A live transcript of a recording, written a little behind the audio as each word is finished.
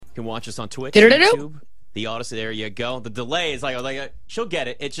You can watch us on Twitch, Do-do-do-do. YouTube, the Odyssey. There you go. The delay is like she'll get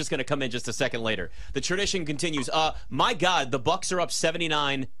it. It's just going to come in just a second later. The tradition continues. My God, the Bucks are up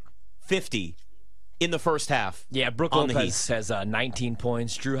 79-50 in the first half. Yeah, Brook Lopez has 19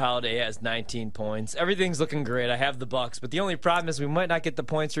 points. Drew Holiday has 19 points. Everything's looking great. I have the Bucks, but the only problem is we might not get the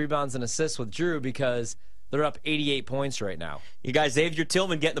points, rebounds, and assists with Drew because they're up 88 points right now. You guys, Xavier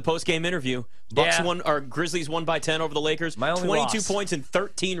Tillman getting the post-game interview. Bucks won, or Grizzlies won by 10 over the Lakers. My only 22 loss. points and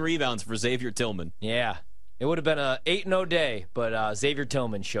 13 rebounds for Xavier Tillman. Yeah. It would have been a 8-0 day, but Xavier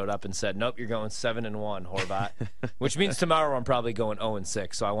Tillman showed up and said, nope, you're going 7-1, Horvat. Which means tomorrow I'm probably going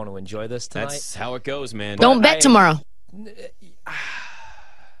 0-6, so I want to enjoy this tonight. That's how it goes, man. Don't bet tomorrow.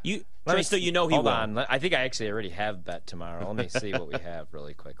 Trista, you know he Hold won. on. I think I actually already have bet tomorrow. Let me see what we have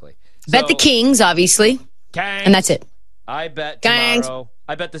really quickly. Bet the Kings, obviously. Kangs. And that's it. I bet Kangs. tomorrow.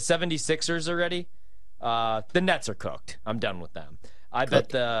 I bet the 76ers already. The Nets are cooked. I'm done with them. I'm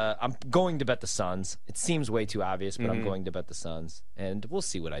going to bet the Suns. It seems way too obvious, but I'm going to bet the Suns. And we'll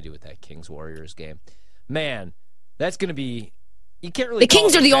see what I do with that Kings-Warriors game. Man, that's going to be... You can't really. The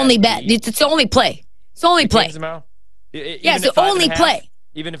Kings are the only bet. It's the only play. It's the only play. Kings tomorrow? Yeah, it's the only play.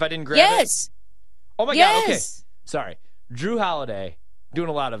 Even if I didn't grab Yes. it? Oh, my God. Okay. Sorry. Drew Holiday doing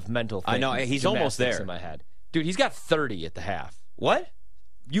a lot of mental things. I know. He's almost there. In my head. Dude, he's got 30 at the half. What?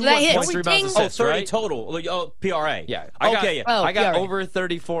 You That want hits. points, rebounds, Oh, assists, 30 right? total. Oh, PRA. Yeah. Okay. I got PRA. over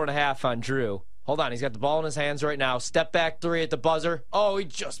 34.5 on Drew. Hold on. He's got the ball in his hands right now. Step back three at the buzzer. Oh, he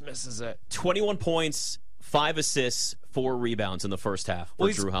just misses it. 21 points, 5 assists, 4 rebounds in the first half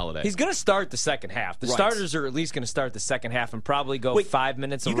for Drew Holiday. He's going to start the second half. The starters are at least going to start the second half and probably go 5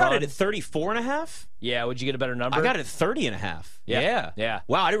 minutes You got it at 34.5? Yeah, would you get a better number? I got it at 30.5. Yeah.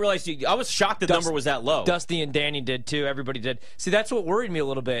 Wow, I didn't realize. I was shocked the number was that low. Dusty and Danny did too. Everybody did. See, that's what worried me a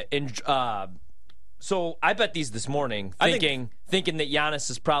little bit. And so I bet these this morning, thinking that Giannis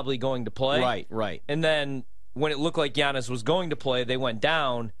is probably going to play. Right. And then when it looked like Giannis was going to play, they went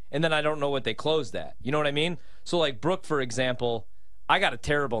down, and then I don't know what they closed at. You know what I mean? So like Brook, for example, I got a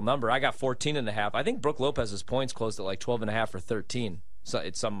terrible number. I got 14.5. I think Brook Lopez's points closed at like 12.5 or 13. So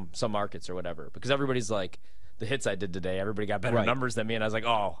it's some markets or whatever, because everybody's like, the hits I did today, everybody got better numbers than me, and I was like,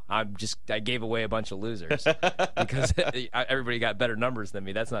 oh, I gave away a bunch of losers because everybody got better numbers than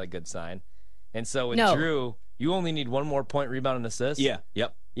me. That's not a good sign. And so with Drew, you only need one more point, rebound, and assist. Yeah.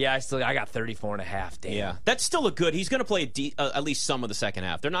 Yep. Yeah, I got 34.5. Damn. Yeah, that's still a good. He's going to play at least some of the second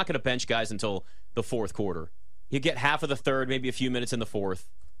half. They're not going to bench guys until the fourth quarter. You get half of the third, maybe a few minutes in the fourth.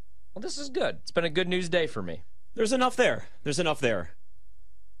 Well, this is good. It's been a good news day for me. There's enough there.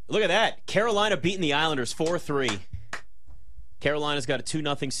 Look at that. Carolina beating the Islanders 4-3. Carolina's got a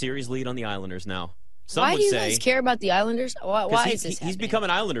 2-0 series lead on the Islanders now. Why do you guys care about the Islanders? Why is this happening? He's become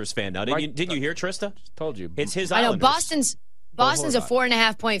an Islanders fan now. Didn't you hear, Trista? Told you. It's his I know Islanders. Boston's a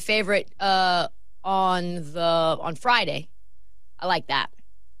 4.5-point favorite on Friday. I like that.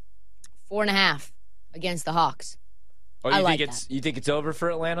 4.5 against the Hawks. Oh, you think it's over for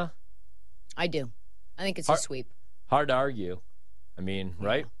Atlanta? I do. I think it's a sweep. Hard to argue. I mean,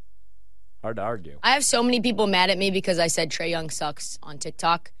 right? Hard to argue. I have so many people mad at me because I said Trae Young sucks on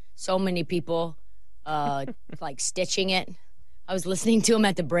TikTok. So many people like stitching it. I was listening to him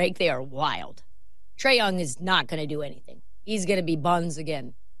at the break. They are wild. Trae Young is not going to do anything. He's going to be buns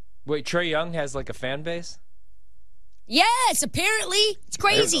again. Wait, Trae Young has like a fan base? Yes, apparently. It's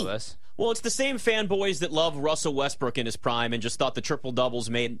crazy. Well, it's the same fanboys that love Russell Westbrook in his prime and just thought the triple-doubles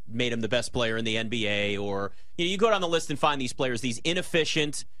made him the best player in the NBA. Or you go down the list and find these players, these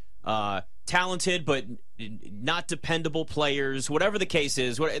inefficient, talented but not dependable players, whatever the case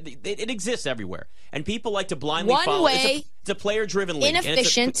is. It exists everywhere. And people like to blindly follow. It's a player-driven league.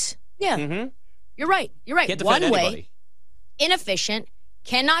 Inefficient. Yeah. Mm-hmm. You're right. Can't defend anybody. Inefficient,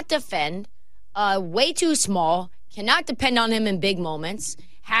 cannot defend, way too small, cannot depend on him in big moments,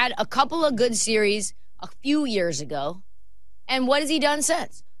 had a couple of good series a few years ago, and what has he done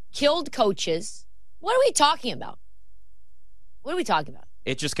since? Killed coaches. What are we talking about?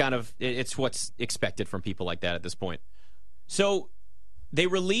 It just it's what's expected from people like that at this point. So they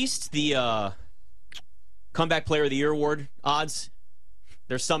released the Comeback Player of the Year award odds.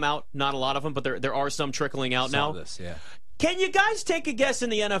 There's some out, not a lot of them, but there are some trickling out now. Can you guys take a guess in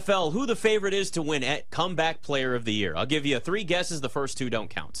the NFL who the favorite is to win at Comeback Player of the Year? I'll give you 3 guesses. The first 2 don't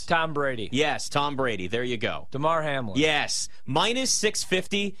count. Tom Brady. Yes, Tom Brady. There you go. Damar Hamlin. Yes. Minus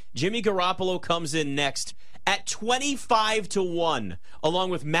 650. Jimmy Garoppolo comes in next at 25-1, along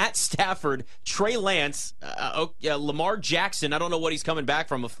with Matt Stafford, Trey Lance, Lamar Jackson. I don't know what he's coming back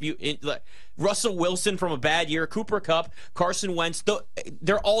from. Russell Wilson from a bad year, Cooper Kupp, Carson Wentz.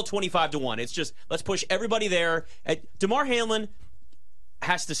 They're all 25-1. It's just let's push everybody there. Damar Hamlin,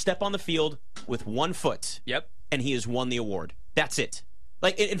 has to step on the field with 1 foot. Yep. And he has won the award. That's it.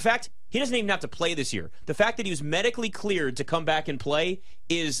 Like, in fact, he doesn't even have to play this year. The fact that he was medically cleared to come back and play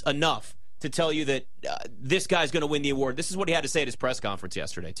is enough to tell you that this guy's going to win the award. This is what he had to say at his press conference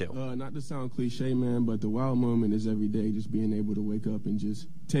yesterday, too. Not to sound cliche, man, but the wild moment is every day just being able to wake up and just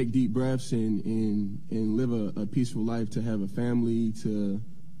take deep breaths and live a peaceful life, to have a family, to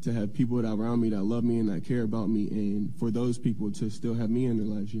have people that are around me that love me and that care about me, and for those people to still have me in their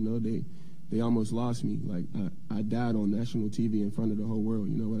lives. You know, they almost lost me. Like, I died on national TV in front of the whole world,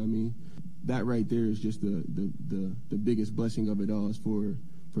 you know what I mean? That right there is just the biggest blessing of it all, is for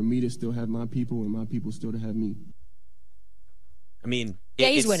me to still have my people and my people still to have me. I mean, yeah,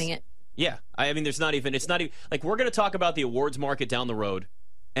 he's winning it. Yeah, I mean, it's not even like, we're going to talk about the awards market down the road,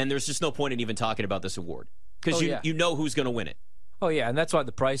 and there's just no point in even talking about this award because you know who's going to win it. Oh yeah, and that's why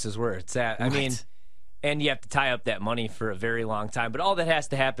the price is where it's at. I mean, and you have to tie up that money for a very long time. But all that has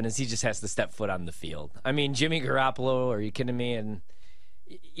to happen is he just has to step foot on the field. I mean, Jimmy Garoppolo, are you kidding me? And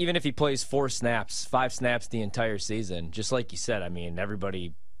even if he plays 5 snaps the entire season, just like you said, I mean,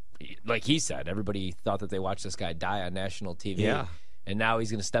 everybody, like he said, everybody thought that they watched this guy die on national TV. Yeah. And now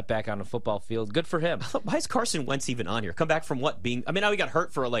he's going to step back on a football field. Good for him. Why is Carson Wentz even on here? Come back from what? I mean, now he got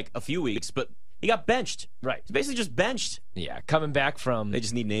hurt for like a few weeks, but he got benched. Right. He's basically just benched. Yeah, coming back from... They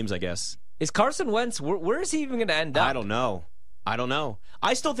just need names, I guess. Is Carson Wentz, where is he even going to end up? I don't know.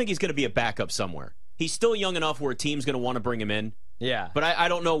 I still think he's going to be a backup somewhere. He's still young enough where a team's going to want to bring him in. Yeah. But I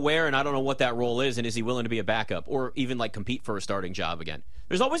don't know where, and I don't know what that role is, and is he willing to be a backup or even like compete for a starting job again?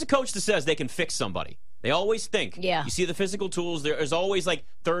 There's always a coach that says they can fix somebody. They always think. Yeah. You see the physical tools. There's always like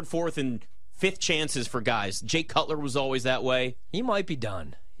 3rd, 4th, and 5th chances for guys. Jake Cutler was always that way. He might be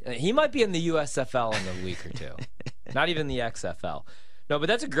done. He might be in the USFL in a week or two. Not even the XFL. No, but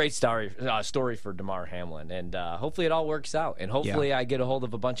that's a great story for Damar Hamlin, and hopefully it all works out. And hopefully I get a hold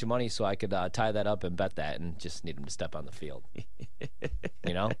of a bunch of money so I could tie that up and bet that, and just need him to step on the field.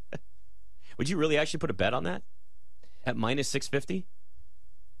 You know? Would you really actually put a bet on that at minus 650?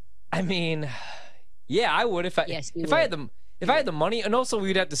 I mean, yeah, I would if I had the money, and also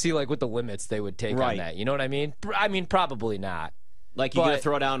we'd have to see like what the limits they would take on that. You know what I mean? I mean, probably not. Like you're going to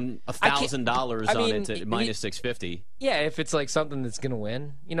throw down $1,000 on it at minus 650. Yeah, if it's like something that's going to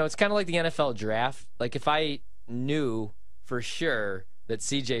win. You know, it's kind of like the NFL draft. Like if I knew for sure that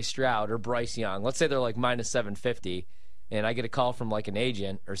C.J. Stroud or Bryce Young, let's say they're like minus 750, and I get a call from like an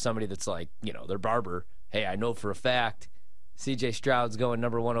agent or somebody that's like, you know, their barber, hey, I know for a fact C.J. Stroud's going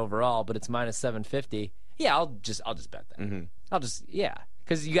number 1 overall, but it's minus 750. Yeah, I'll just bet that. Mm-hmm.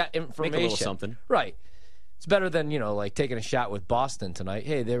 Because you got information. Make a little something. Right. It's better than, you know, like taking a shot with Boston tonight.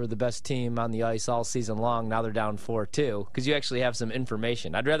 Hey, they were the best team on the ice all season long. Now they're down 4-2 because you actually have some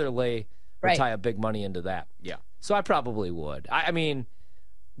information. I'd rather tie up big money into that. Yeah. So I probably would. I mean,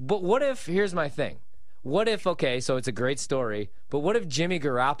 but what if, here's my thing. What if, okay, so it's a great story, but what if Jimmy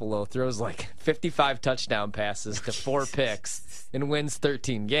Garoppolo throws like 55 touchdown passes to 4 picks and wins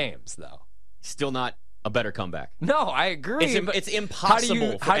 13 games, though? Still not a better comeback. No, I agree. It's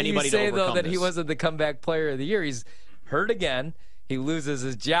impossible for anybody to overcome this. How do you say, though, that he wasn't the comeback player of the year? He's hurt again. He loses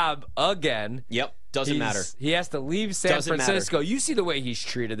his job again. Yep, doesn't matter. He has to leave San Francisco. You see the way he's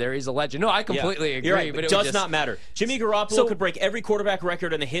treated there. He's a legend. No, I completely agree. You're right, but it does not matter. Jimmy Garoppolo could break every quarterback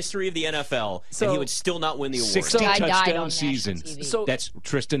record in the history of the NFL, and he would still not win the award. 60 touchdown seasons. So that's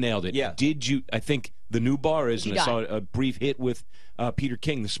Tristan nailed it. Yeah. I think the new bar is, and I saw a brief hit with Peter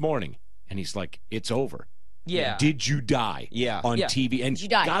King this morning, and he's like, it's over. Yeah. Did you die on TV? And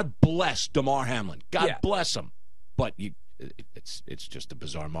God bless Damar Hamlin. God bless him. But it's just a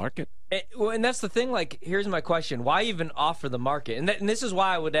bizarre market. And that's the thing. Like, here's my question: why even offer the market? And this is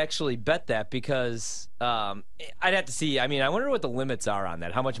why I would actually bet that, because I'd have to see. I mean, I wonder what the limits are on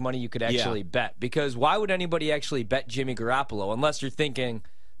that. How much money you could actually bet? Because why would anybody actually bet Jimmy Garoppolo unless you're thinking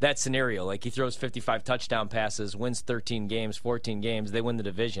that scenario, like he throws 55 touchdown passes, wins 13 games, 14 games, they win the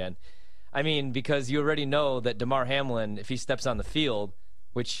division. I mean, because you already know that Damar Hamlin, if he steps on the field,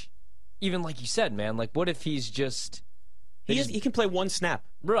 which even like you said, man, like what if he's just... He can play 1 snap.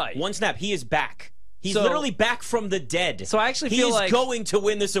 Right. 1 snap. He is back. He's literally back from the dead. So I actually feel like... He's going to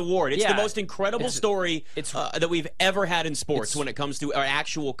win this award. It's the most incredible story that we've ever had in sports when it comes to an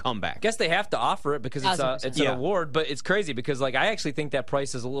actual comeback. I guess they have to offer it because it's an award, but it's crazy because like I actually think that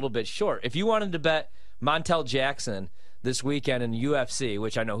price is a little bit short. If you wanted to bet Montel Jackson this weekend in UFC,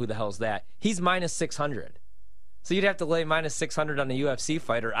 which I know who the hell's that, he's minus 600. So you'd have to lay minus 600 on a UFC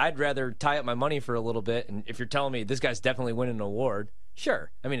fighter. I'd rather tie up my money for a little bit, and if you're telling me this guy's definitely winning an award,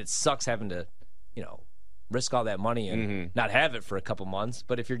 sure. I mean, it sucks having to, you know, risk all that money and not have it for a couple months,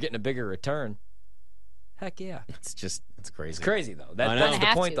 but if you're getting a bigger return, Heck yeah. It's crazy. It's crazy, though. That's the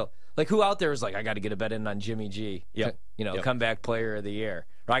point, though. Like, who out there is like, I got to get a bet in on Jimmy G, comeback player of the year,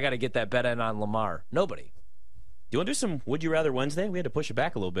 or I got to get that bet in on Lamar? Nobody. Do you want to do some Would You Rather Wednesday? We had to push it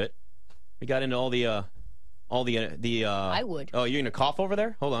back a little bit. We got into all the I would. Oh, you're going to cough over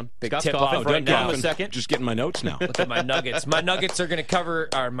there? Hold on. Big Scott's tip coughing off right now. A second. Just getting my notes now. Look at my Nuggets. My Nuggets are going to cover,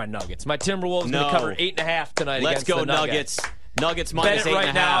 my Timberwolves going to cover 8.5 tonight. Let's against go the Nuggets. Nuggets bet minus it 8.5.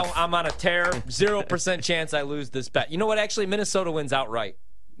 right now. I'm on a tear. 0% chance I lose this bet. You know what? Actually, Minnesota wins outright.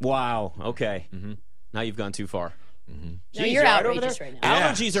 Wow. Okay. Mm-hmm. Now you've gone too far. Mm-hmm. No, you're outrageous right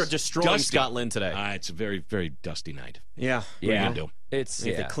now. Allergies are destroying Scott Lynn today. It's a very, very dusty night. Yeah. What are you going to do? If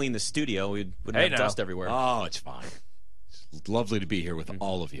they clean the studio, we wouldn't have dust everywhere. Oh, it's fine. It's lovely to be here with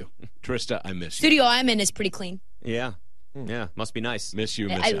all of you. Trista, I miss you. Studio I'm in is pretty clean. Yeah. Yeah, must be nice. Miss you,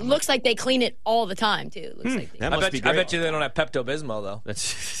 It looks like they clean it all the time, too. It looks like that must be great. I bet you they don't have Pepto-Bismol, though.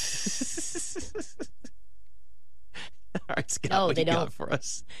 That's all right, Scott, no, what they you don't. got for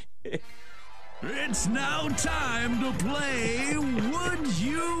us? It's now time to play Would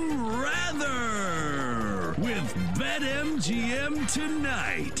You Rather with BetMGM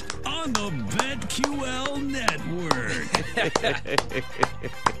tonight on the BetQL network.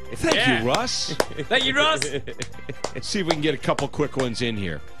 Thank you, Russ. Thank you, Russ. Let's see if we can get a couple quick ones in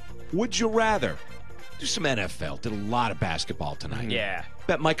here. Would you rather do some NFL? Did a lot of basketball tonight. Yeah.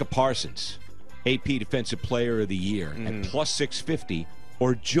 Bet Micah Parsons, AP Defensive Player of the Year at plus 650,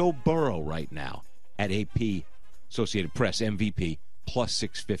 or Joe Burrow right now at AP Associated Press MVP plus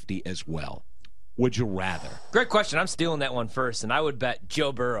 650 as well. Would you rather? Great question. I'm stealing that one first, and I would bet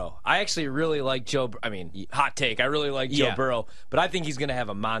Joe Burrow. I actually really like hot take. I really like Joe Burrow, but I think he's going to have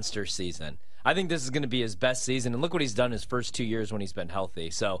a monster season. I think this is going to be his best season, and look what he's done his first 2 years when he's been healthy.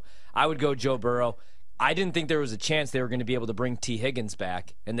 So I would go Joe Burrow. I didn't think there was a chance they were going to be able to bring T. Higgins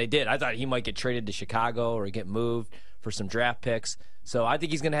back, and they did. I thought he might get traded to Chicago or get moved for some draft picks. So I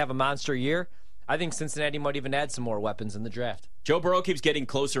think he's going to have a monster year. I think Cincinnati might even add some more weapons in the draft. Joe Burrow keeps getting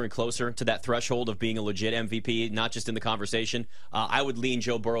closer and closer to that threshold of being a legit MVP, not just in the conversation. I would lean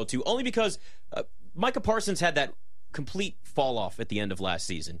Joe Burrow, too, only because Micah Parsons had that complete fall-off at the end of last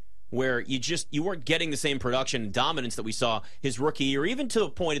season, where you weren't getting the same production and dominance that we saw his rookie year, even to the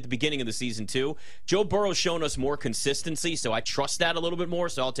point at the beginning of the season, too. Joe Burrow's shown us more consistency, so I trust that a little bit more,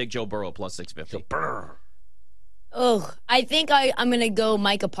 so I'll take Joe Burrow plus 650. Oh, I think I'm going to go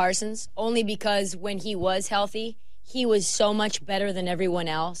Micah Parsons, only because when he was healthy, he was so much better than everyone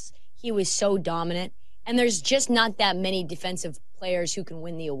else. He was so dominant, and there's just not that many defensive players who can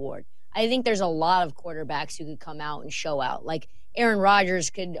win the award. I think there's a lot of quarterbacks who could come out and show out. Like Aaron Rodgers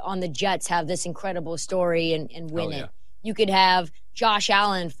could, on the Jets, have this incredible story and win it. You could have Josh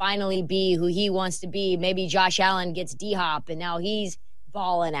Allen finally be who he wants to be. Maybe Josh Allen gets D-Hop, and now he's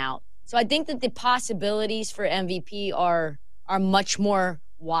balling out. So I think that the possibilities for MVP are much more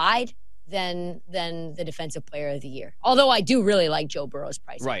wide than the Defensive Player of the Year. Although I do really like Joe Burrow's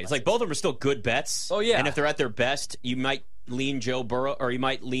price. Right. It's like both of them are still good bets. Oh, yeah. And if they're at their best, you might lean Joe Burrow, or you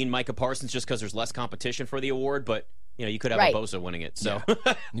might lean Micah Parsons just because there's less competition for the award, but you could have a Bosa winning it. So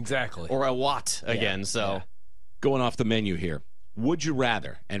exactly. Or a Watt again. So yeah. Going off the menu here. Would you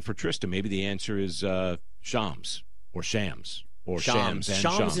rather? And for Trista, maybe the answer is Shams or Shams. Or Shams.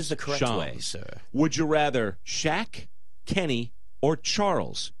 Shams is the correct way, sir. Would you rather Shaq, Kenny, or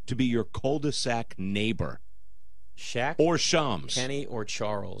Charles to be your cul-de-sac neighbor? Shaq or Shams? Kenny or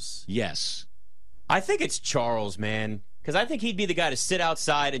Charles? Yes. I think it's Charles, man. Because I think he'd be the guy to sit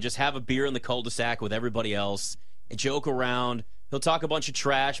outside and just have a beer in the cul-de-sac with everybody else and joke around. He'll talk a bunch of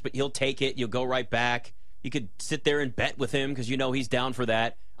trash, but he'll take it. You'll go right back. You could sit there and bet with him because you know he's down for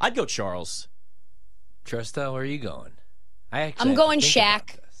that. I'd go Charles. Trista, where are you going? I'm going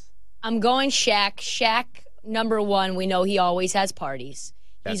Shaq. I'm going Shaq. Shaq, number one, we know he always has parties.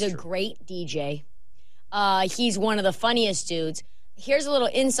 He's a great DJ. He's one of the funniest dudes. Here's a little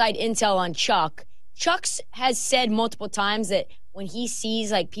inside intel on Chuck. Chuck has said multiple times that when he sees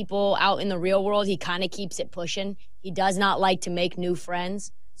like people out in the real world, he kind of keeps it pushing. He does not like to make new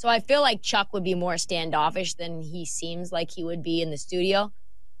friends. So I feel like Chuck would be more standoffish than he seems like he would be in the studio.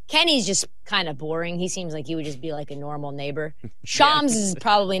 Kenny's just kind of boring. He seems like he would just be like a normal neighbor. Shams is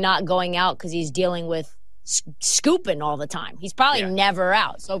probably not going out because he's dealing with scooping all the time. He's probably never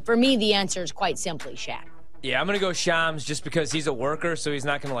out. So for me, the answer is quite simply Shaq. Yeah, I'm going to go Shams just because he's a worker, so he's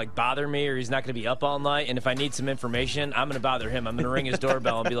not going to like bother me or he's not going to be up all night. And if I need some information, I'm going to bother him. I'm going to ring his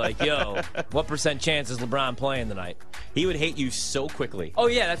doorbell and be like, yo, what % chance is LeBron playing tonight? He would hate you so quickly. Oh,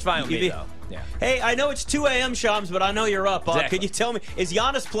 yeah, that's fine with me, though. Yeah. Hey, I know it's 2 a.m., Shams, but I know you're up. Exactly. Could you tell me, is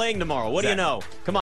Giannis playing tomorrow? What do you know? Come on.